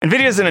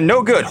Nvidia's in a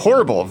no good,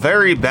 horrible,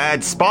 very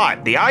bad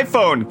spot. The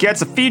iPhone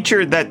gets a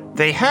feature that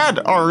they had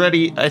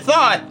already, I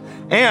thought,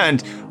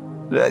 and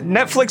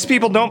Netflix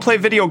people don't play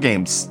video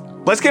games.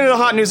 Let's get into the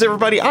hot news,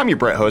 everybody. I'm your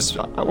Brett host.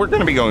 We're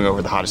going to be going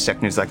over the hottest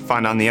tech news I can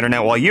find on the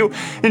internet while you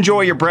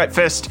enjoy your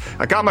breakfast.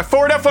 I got my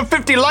Ford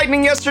F-150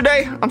 Lightning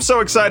yesterday. I'm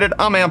so excited.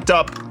 I'm amped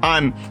up.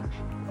 I'm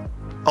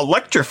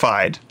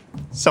electrified,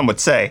 some would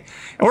say.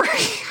 And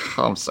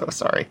I'm so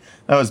sorry.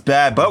 That was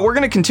bad. But we're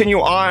going to continue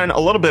on a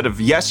little bit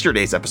of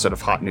yesterday's episode of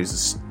Hot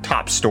News'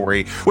 top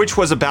story, which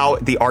was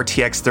about the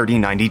RTX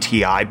 3090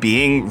 Ti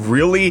being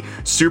really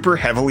super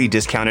heavily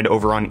discounted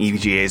over on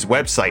EVGA's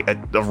website at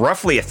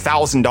roughly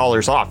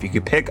 $1,000 off. You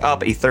could pick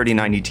up a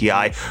 3090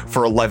 Ti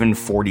for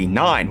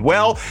 $1,149.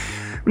 Well,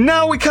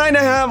 now we kind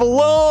of have a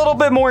little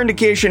bit more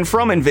indication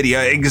from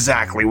Nvidia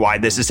exactly why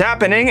this is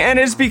happening, and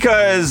it's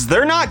because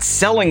they're not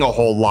selling a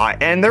whole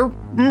lot, and their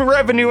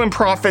revenue and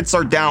profits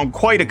are down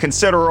quite a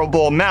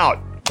considerable amount.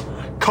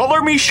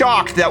 Color me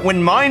shocked that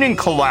when mining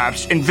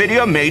collapsed,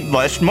 Nvidia made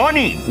less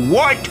money.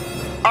 What?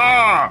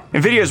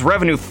 Nvidia's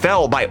revenue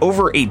fell by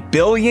over $1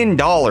 billion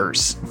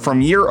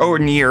from year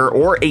on year,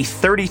 or a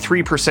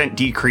 33%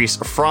 decrease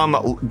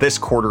from this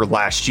quarter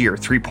last year.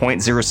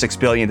 $3.06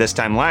 billion this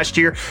time last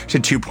year to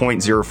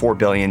 $2.04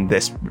 billion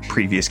this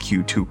previous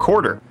Q2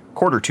 quarter.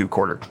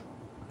 Quarter.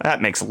 That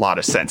makes a lot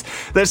of sense.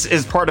 This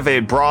is part of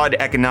a broad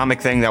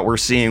economic thing that we're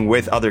seeing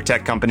with other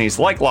tech companies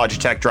like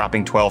Logitech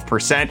dropping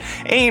 12%.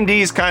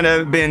 AMD's kind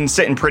of been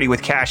sitting pretty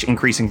with cash,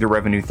 increasing their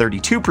revenue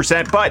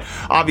 32%. But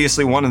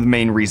obviously one of the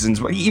main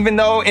reasons, even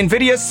though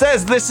Nvidia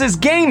says this is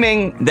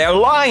gaming, they're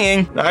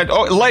lying.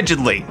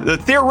 Allegedly.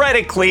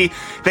 Theoretically,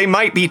 they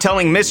might be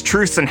telling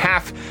mistruths and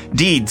half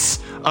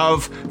deeds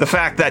of the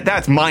fact that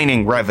that's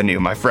mining revenue,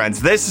 my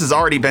friends. This has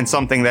already been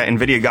something that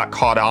Nvidia got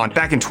caught on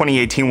back in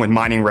 2018 when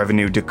mining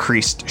revenue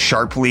decreased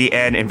sharply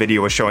and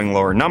Nvidia was showing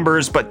lower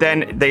numbers, but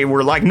then they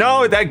were like,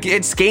 no, that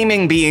it's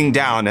gaming being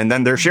down, and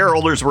then their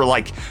shareholders were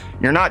like,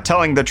 you're not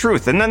telling the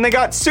truth, and then they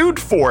got sued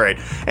for it.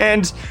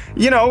 And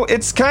you know,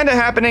 it's kind of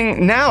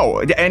happening now,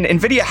 and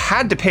Nvidia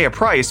had to pay a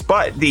price,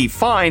 but the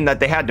fine that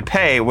they had to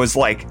pay was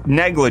like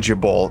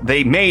negligible.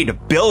 They made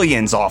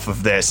billions off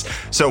of this,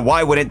 so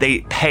why wouldn't they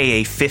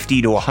pay a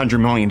 $50 to $100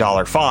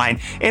 million fine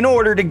in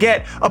order to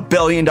get $1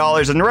 billion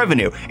in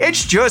revenue?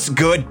 It's just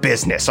good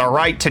business, all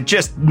right, to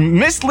just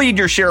mislead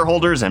your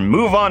shareholders and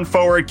move on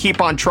forward, keep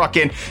on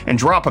trucking, and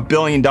drop $1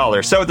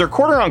 billion. So their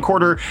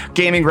quarter-on-quarter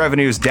gaming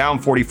revenue is down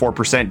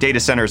 44%, data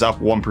centers up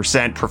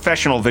 1%,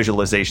 professional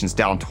visualizations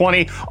down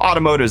 20%,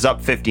 automotive is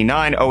up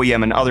 59%,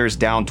 OEM and others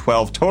down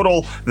 12%.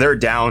 Total, they're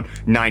down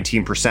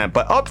 19%,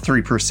 but up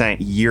 3%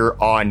 year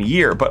on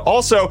year. But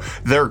also,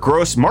 their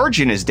gross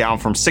margin is down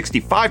from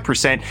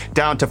 65%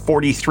 down to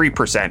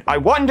 43%. I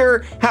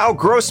wonder how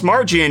gross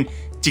margin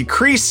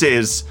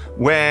decreases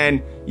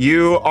when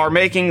you are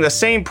making the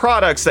same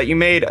products that you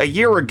made a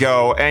year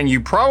ago and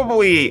you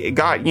probably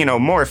got,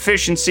 more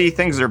efficiency,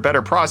 things that are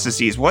better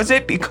processes. Was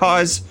it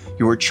because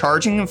you were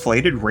charging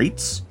inflated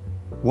rates?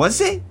 Was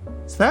it?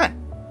 Is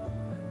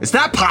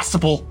that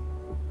possible?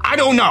 I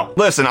don't know.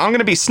 Listen, I'm going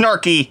to be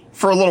snarky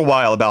for a little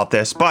while about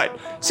this, but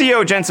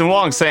CEO Jensen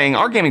Huang saying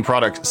our gaming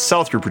product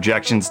sell-through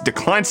projections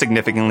declined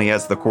significantly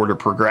as the quarter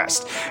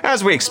progressed.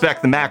 As we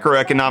expect the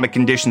macroeconomic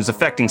conditions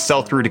affecting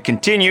sell-through to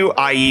continue,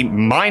 i.e.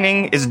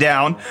 mining is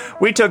down,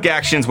 we took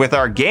actions with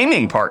our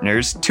gaming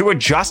partners to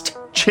adjust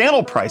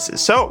channel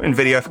prices. So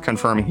Nvidia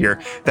confirming here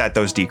that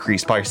those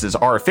decreased prices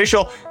are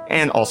official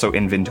and also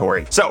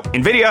inventory. So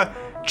Nvidia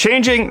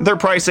changing their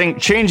pricing,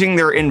 changing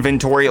their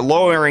inventory,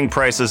 lowering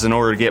prices in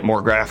order to get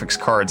more graphics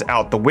cards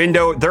out the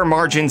window, their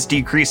margins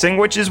decreasing,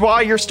 which is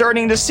why you're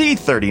starting to see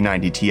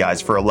 3090 Ti's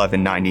for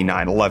 $1,199,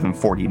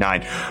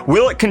 $1,149.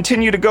 Will it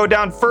continue to go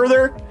down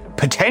further?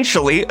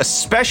 Potentially,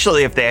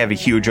 especially if they have a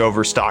huge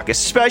overstock,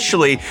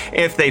 especially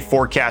if they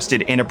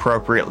forecasted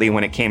inappropriately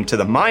when it came to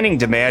the mining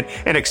demand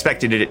and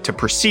expected it to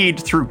proceed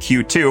through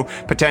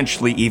Q2,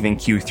 potentially even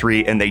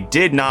Q3, and they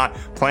did not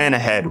plan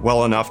ahead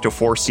well enough to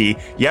foresee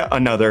yet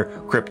another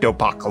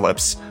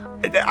cryptopocalypse.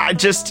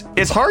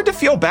 It's hard to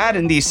feel bad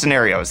in these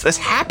scenarios. This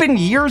happened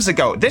years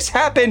ago. This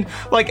happened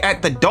like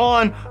at the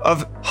dawn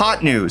of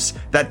hot news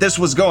that this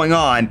was going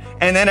on,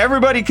 and then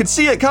everybody could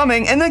see it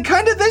coming, and then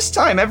kind of this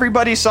time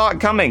everybody saw it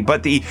coming,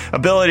 but the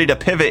ability to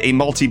pivot a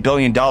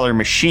multi-billion-dollar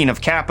machine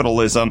of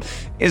capitalism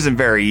isn't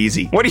very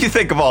easy. What do you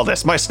think of all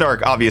this? My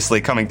snark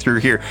obviously coming through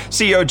here.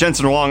 CEO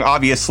Jensen Huang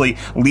obviously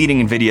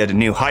leading Nvidia to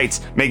new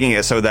heights, making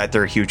it so that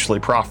they're a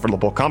hugely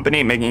profitable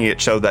company, making it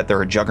so that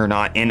they're a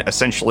juggernaut in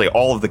essentially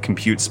all of the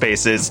compute spaces.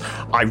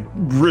 I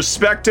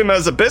respect him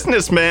as a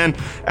businessman,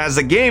 as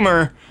a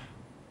gamer.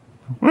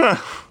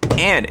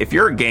 And if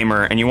you're a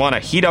gamer and you want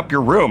to heat up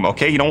your room,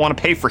 okay, you don't want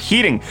to pay for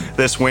heating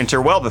this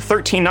winter, well, the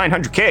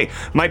 13900K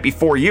might be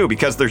for you,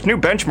 because there's new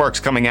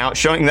benchmarks coming out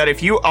showing that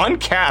if you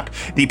uncap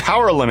the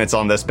power limits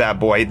on this bad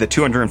boy, the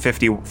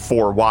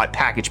 254 watt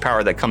package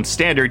power that comes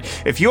standard,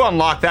 if you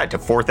unlock that to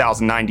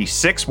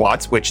 4096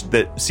 watts, which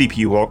the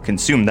CPU won't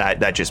consume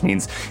that just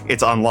means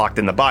it's unlocked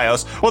in the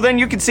BIOS, well, then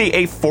you can see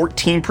a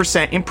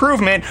 14%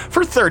 improvement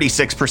for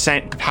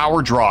 36%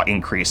 power draw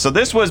increase. So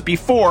this was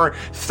before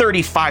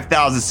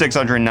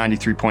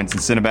 35,693 points in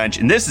Cinebench,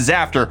 and this is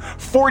after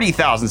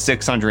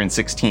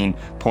 40,616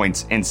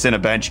 points in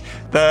Cinebench.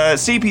 The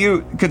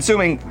CPU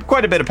consuming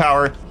quite a bit of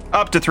power,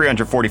 up to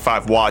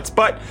 345 watts,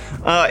 but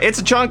it's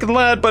a chunk of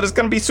lead, but it's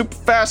going to be super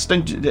fast,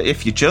 and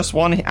if you just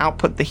want to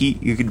output the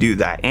heat, you can do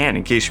that. And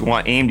in case you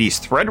want AMD's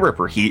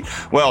Threadripper heat,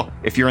 well,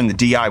 if you're in the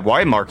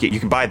DIY market, you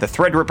can buy the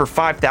Threadripper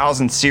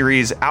 5000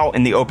 series out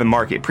in the open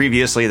market.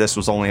 Previously, this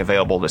was only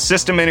available to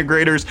system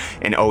integrators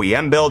and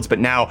OEM builds, but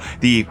now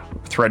the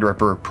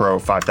Threadripper Pro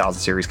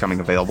 5000 series coming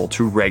available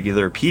to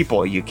regular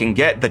people. You can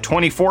get the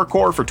 24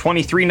 core for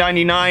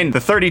 $23.99, the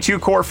 32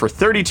 core for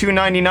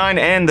 $32.99,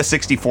 and the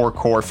 64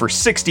 core for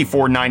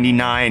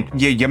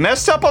 $64.99. You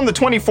messed up on the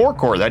 24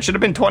 core. That should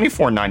have been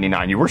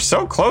 $24.99. You were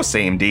so close,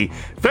 AMD.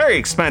 Very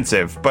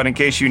expensive, but in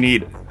case you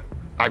need,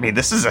 I mean,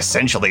 this is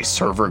essentially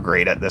server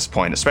grade at this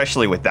point,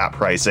 especially with that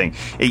pricing.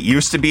 It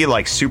used to be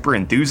like super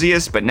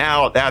enthusiast, but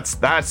now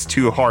that's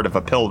too hard of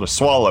a pill to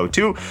swallow,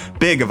 too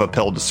big of a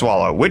pill to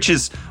swallow, which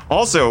is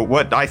also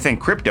what I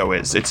think crypto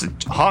is. It's a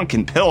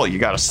honking pill you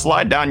got to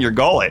slide down your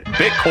gullet.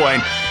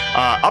 Bitcoin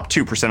up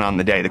 2% on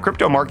the day. The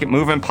crypto market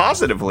moving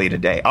positively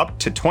today, up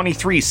to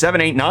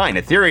 23,789.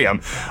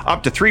 Ethereum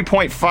up to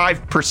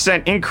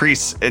 3.5%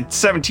 increase at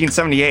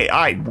 1778.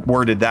 I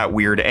worded that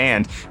weird.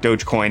 And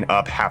Dogecoin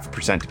up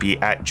 0.5% to be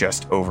at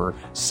just over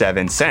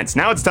 7 cents.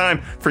 Now it's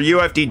time for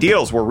UFD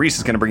Deals, where Reese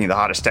is going to bring you the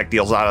hottest tech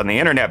deals out on the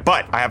internet.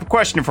 But I have a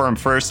question for him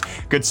first.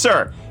 Good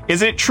sir,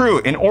 is it true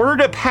in order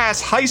to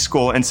pass high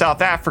school in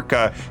South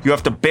Africa, you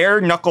have to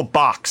bare knuckle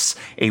box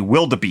a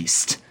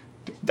wildebeest?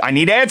 I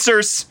need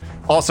answers.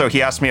 Also,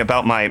 he asked me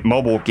about my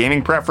mobile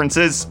gaming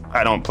preferences.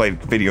 I don't play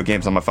video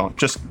games on my phone.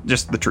 Just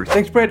the truth.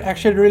 Thanks, Brett.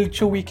 Actually, had a really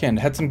chill weekend.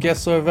 Had some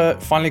guests over.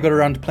 Finally got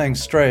around to playing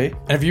Stray.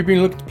 And if you've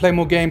been looking to play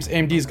more games,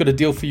 AMD's got a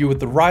deal for you with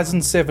the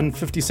Ryzen 7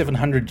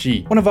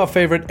 5700G. One of our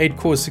favorite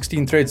 8-core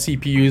 16-thread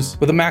CPUs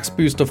with a max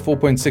boost of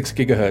 4.6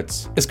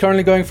 gigahertz. It's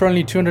currently going for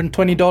only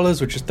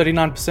 $220, which is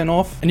 39%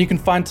 off. And you can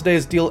find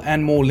today's deal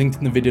and more linked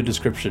in the video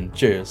description.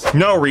 Cheers.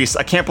 No, Reese,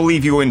 I can't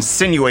believe you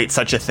insinuate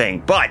such a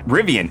thing. But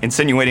Rivian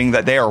insinuating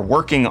that they are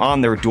working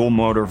on their dual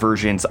motor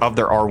versions of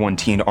their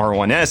R1T and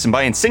R1S, and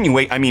by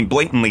insinuate I mean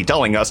blatantly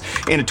telling us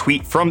in a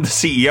tweet from the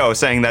CEO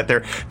saying that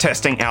they're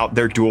testing out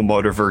their dual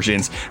motor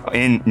versions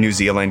in New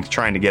Zealand,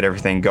 trying to get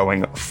everything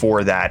going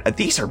for that.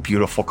 These are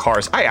beautiful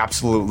cars. I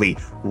absolutely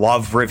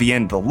love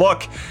Rivian. The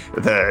look,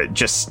 the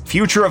just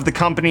future of the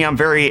company I'm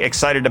very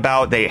excited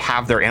about. They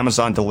have their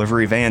Amazon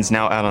delivery vans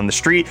now out on the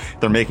street.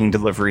 They're making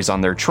deliveries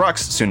on their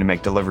trucks, soon to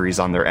make deliveries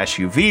on their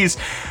SUVs.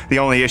 The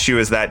only issue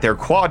is that their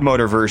quad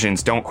motor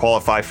versions don't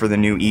qualify for the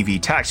new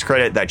EV tax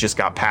credit that just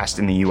got passed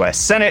in the US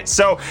Senate.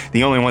 So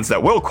the only ones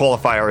that will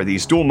qualify are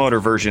these dual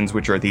motor versions,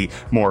 which are the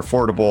more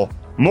affordable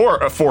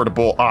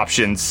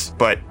options,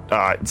 but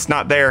it's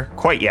not there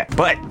quite yet.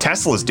 But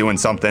Tesla's doing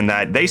something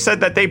that they said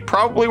that they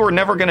probably were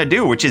never going to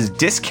do, which is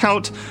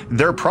discount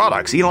their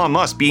products. Elon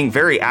Musk being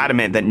very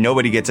adamant that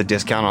nobody gets a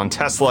discount on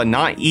Tesla,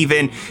 not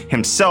even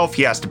himself.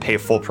 He has to pay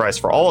full price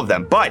for all of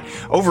them. But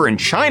over in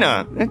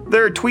China,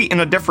 they're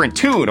tweeting a different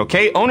tune,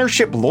 okay?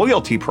 Ownership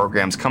loyalty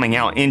programs coming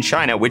out in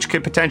China, which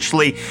could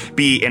potentially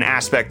be an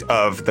aspect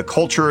of the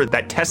culture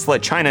that Tesla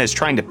China is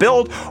trying to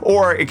build,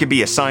 or it could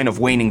be a sign of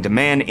waning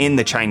demand in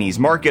the Chinese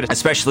market,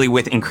 especially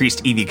with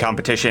increased EV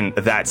competition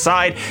that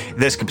side.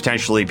 This could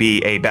potentially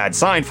be a bad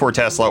sign for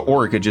Tesla,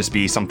 or it could just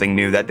be something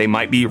new that they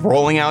might be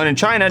rolling out in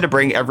China to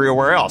bring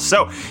everywhere else.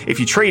 So if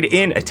you trade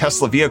in a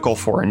Tesla vehicle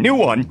for a new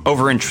one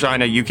over in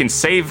China, you can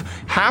save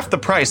half the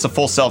price of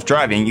full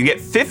self-driving. You get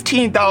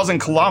 15,000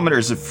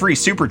 kilometers of free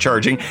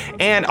supercharging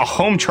and a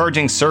home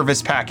charging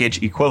service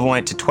package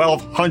equivalent to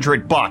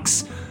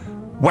 $1,200.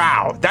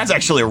 Wow, that's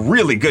actually a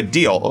really good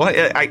deal,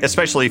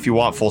 especially if you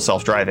want full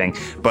self-driving.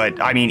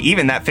 But I mean,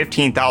 even that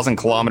 15,000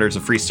 kilometers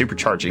of free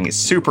supercharging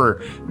is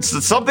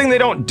it's something they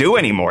don't do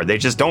anymore. They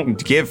just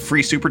don't give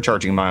free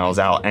supercharging miles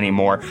out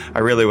anymore. I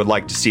really would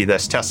like to see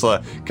this.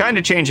 Tesla kind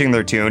of changing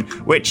their tune,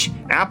 which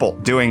Apple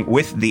doing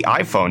with the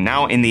iPhone.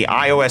 Now in the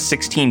iOS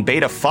 16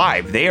 beta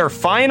 5, they are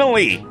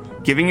finally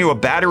giving you a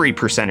battery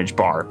percentage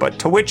bar, but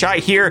to which I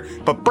hear,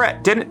 but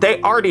Brett, didn't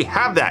they already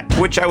have that? To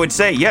which I would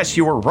say, yes,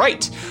 you were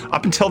right,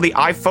 up until the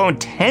iPhone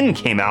 10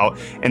 came out,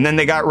 and then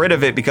they got rid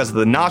of it because of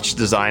the notch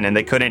design, and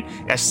they couldn't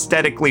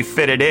aesthetically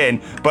fit it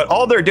in. But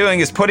all they're doing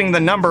is putting the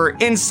number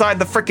inside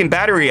the freaking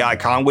battery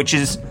icon, which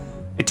is,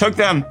 it took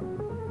them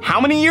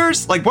how many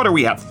years? Like, what are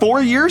we at,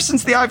 4 years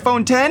since the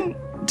iPhone 10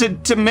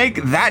 to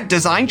make that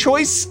design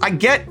choice? I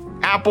get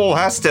Apple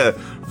has to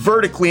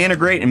vertically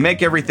integrate and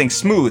make everything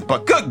smooth,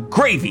 but good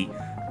gravy.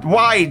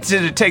 Why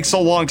did it take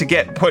so long to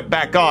get put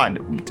back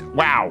on?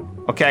 Wow.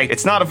 Okay,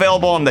 it's not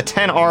available on the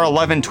 10R,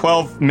 11,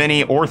 12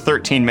 mini, or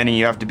 13 mini.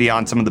 You have to be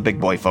on some of the big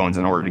boy phones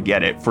in order to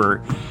get it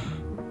for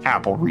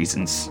Apple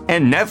reasons.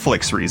 And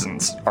Netflix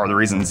reasons are the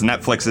reasons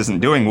Netflix isn't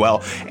doing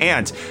well.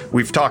 And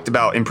we've talked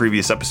about in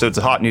previous episodes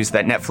of Hot News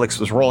that Netflix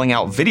was rolling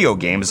out video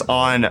games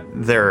on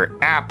their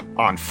app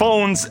on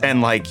phones, and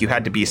like you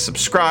had to be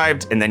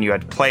subscribed and then you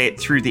had to play it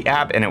through the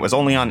app, and it was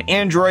only on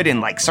Android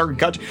and like certain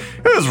countries.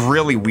 It was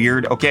really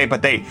weird, okay?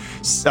 But they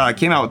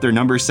came out with their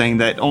numbers saying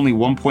that only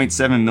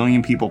 1.7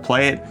 million people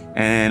play it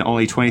and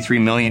only 23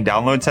 million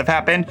downloads have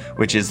happened,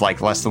 which is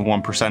like less than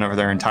 1% of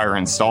their entire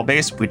install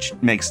base, which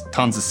makes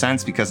tons of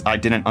sense because I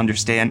didn't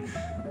understand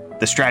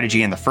the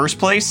strategy in the first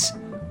place.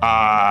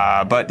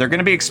 But they're going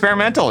to be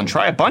experimental and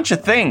try a bunch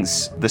of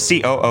things, the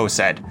COO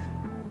said.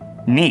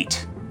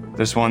 Neat.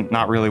 This one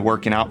not really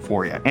working out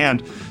for you.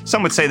 And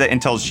some would say that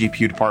Intel's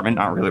GPU department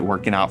not really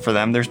working out for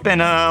them. There's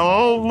been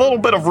a little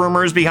bit of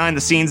rumors behind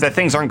the scenes that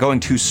things aren't going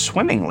too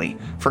swimmingly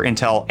for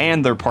Intel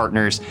and their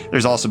partners.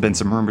 There's also been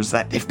some rumors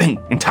that they've been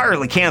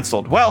entirely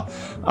canceled. Well,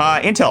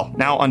 Intel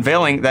now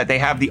unveiling that they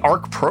have the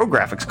Arc Pro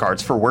graphics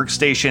cards for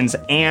workstations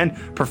and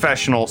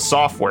professional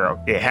software.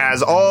 It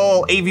has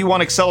all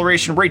AV1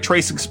 acceleration, ray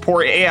tracing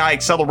support, AI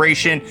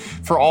acceleration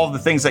for all of the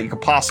things that you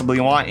could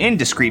possibly want in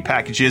discrete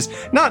packages,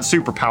 not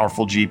super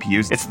powerful GPUs.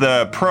 It's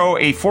the Pro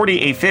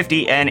A40,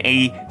 A50, and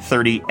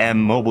A30M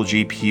mobile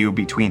GPU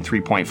between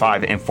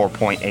 3.5 and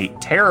 4.8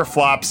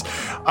 teraflops.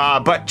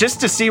 But just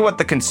to see what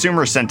the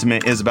consumer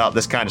sentiment is about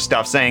this kind of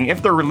stuff, saying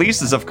if the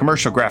releases of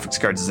commercial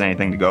graphics cards is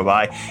anything to go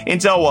by,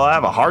 Intel will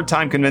have a hard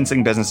time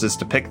convincing businesses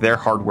to pick their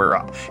hardware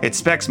up. Its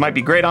specs might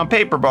be great on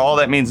paper, but all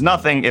that means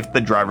nothing if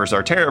the drivers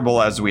are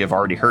terrible, as we have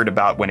already heard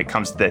about when it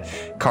comes to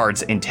the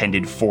cards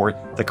intended for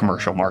the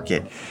commercial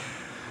market.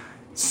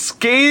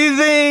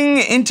 Scathing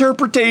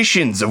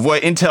interpretations of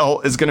what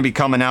Intel is going to be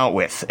coming out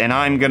with, and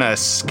I'm going to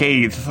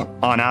scathe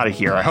on out of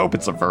here. I hope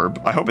it's a verb.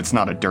 I hope it's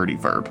not a dirty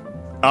verb.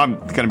 I'm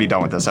going to be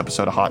done with this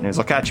episode of Hot News.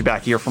 I'll catch you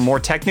back here for more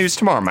tech news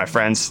tomorrow, my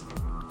friends.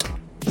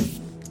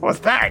 What's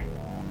that?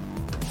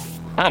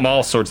 I'm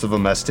all sorts of a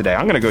mess today.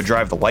 I'm going to go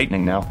drive the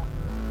Lightning now.